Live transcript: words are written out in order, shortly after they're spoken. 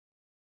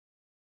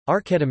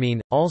Arketamine,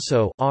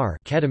 also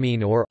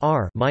R-ketamine or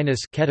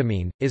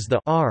R-ketamine, is the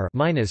R-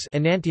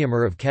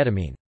 enantiomer of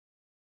ketamine.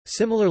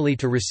 Similarly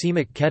to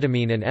racemic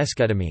ketamine and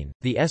esketamine,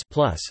 the S+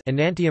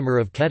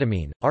 enantiomer of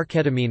ketamine,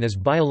 arketamine is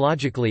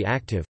biologically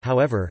active,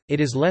 however, it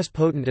is less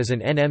potent as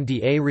an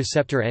NMDA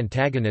receptor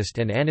antagonist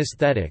and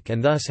anesthetic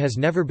and thus has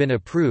never been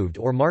approved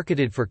or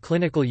marketed for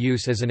clinical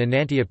use as an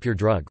enantiopure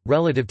drug.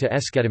 Relative to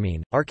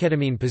esketamine,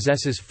 arketamine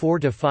possesses 4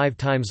 to 5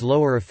 times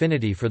lower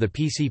affinity for the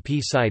PCP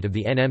site of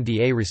the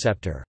NMDA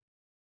receptor.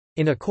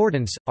 In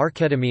accordance,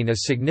 arketamine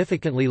is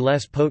significantly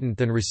less potent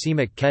than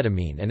racemic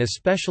ketamine and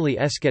especially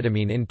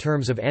esketamine in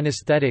terms of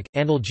anesthetic,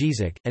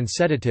 analgesic, and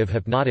sedative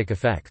hypnotic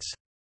effects.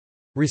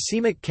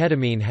 Racemic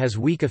ketamine has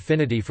weak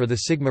affinity for the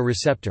sigma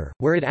receptor,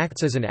 where it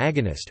acts as an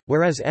agonist,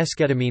 whereas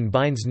esketamine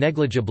binds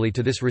negligibly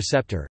to this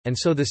receptor, and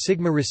so the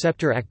sigma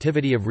receptor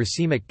activity of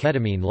racemic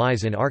ketamine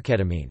lies in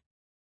arketamine.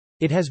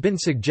 It has been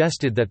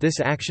suggested that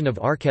this action of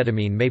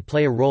arketamine may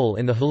play a role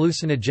in the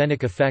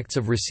hallucinogenic effects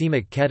of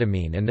racemic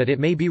ketamine and that it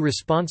may be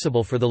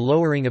responsible for the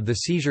lowering of the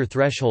seizure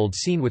threshold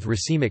seen with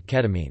racemic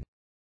ketamine.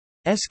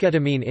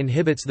 Esketamine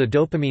inhibits the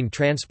dopamine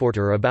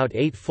transporter about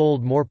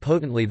 8-fold more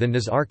potently than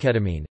does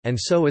arketamine, and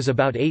so is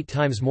about 8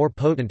 times more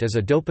potent as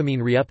a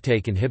dopamine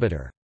reuptake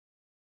inhibitor.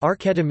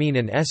 Arketamine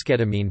and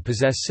esketamine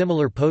possess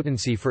similar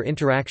potency for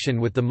interaction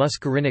with the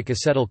muscarinic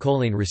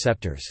acetylcholine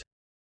receptors.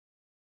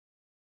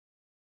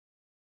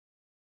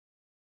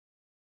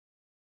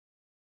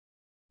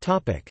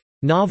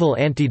 Novel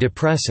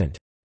antidepressant.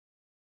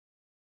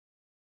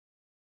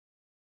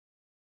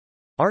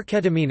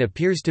 Arketamine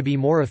appears to be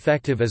more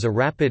effective as a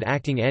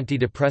rapid-acting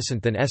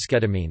antidepressant than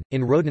esketamine.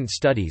 In rodent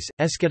studies,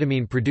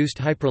 esketamine produced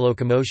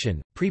hyperlocomotion,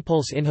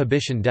 prepulse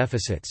inhibition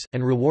deficits,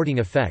 and rewarding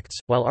effects,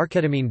 while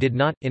arketamine did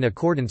not, in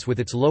accordance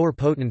with its lower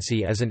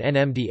potency as an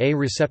NMDA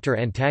receptor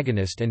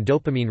antagonist and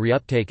dopamine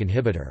reuptake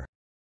inhibitor.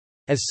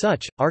 As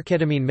such,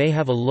 arketamine may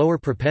have a lower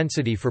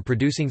propensity for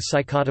producing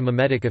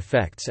psychotomimetic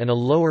effects and a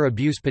lower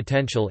abuse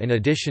potential in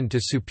addition to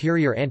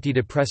superior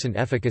antidepressant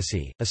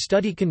efficacy. A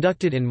study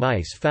conducted in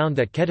mice found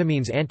that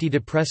ketamine's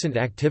antidepressant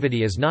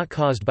activity is not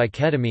caused by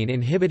ketamine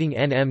inhibiting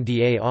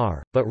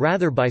NMDAR, but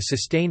rather by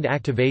sustained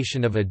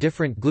activation of a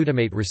different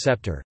glutamate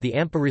receptor, the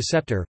AMPA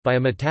receptor, by a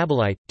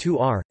metabolite,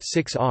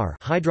 2R6R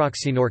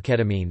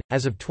hydroxynorketamine.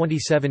 As of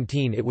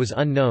 2017, it was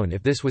unknown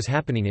if this was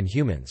happening in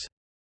humans.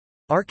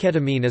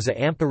 Arketamine is a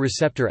AMPA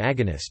receptor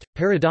agonist.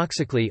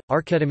 Paradoxically,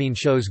 arketamine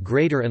shows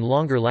greater and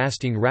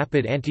longer-lasting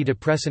rapid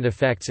antidepressant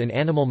effects in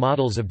animal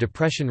models of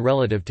depression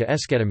relative to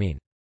esketamine.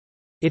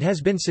 It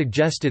has been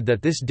suggested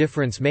that this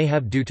difference may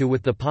have due to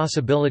with the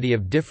possibility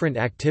of different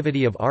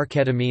activity of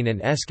arketamine and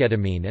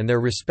esketamine and their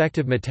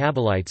respective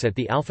metabolites at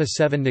the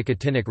alpha-7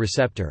 nicotinic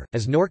receptor,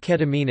 as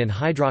norketamine and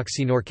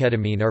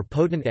hydroxynorketamine are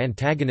potent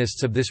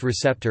antagonists of this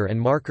receptor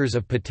and markers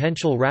of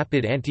potential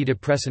rapid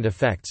antidepressant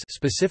effects,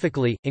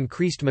 specifically,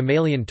 increased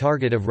mammalian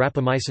target of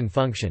rapamycin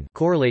function,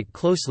 correlate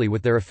closely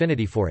with their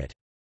affinity for it.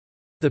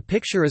 The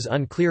picture is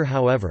unclear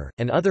however,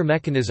 and other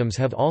mechanisms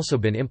have also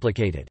been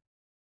implicated.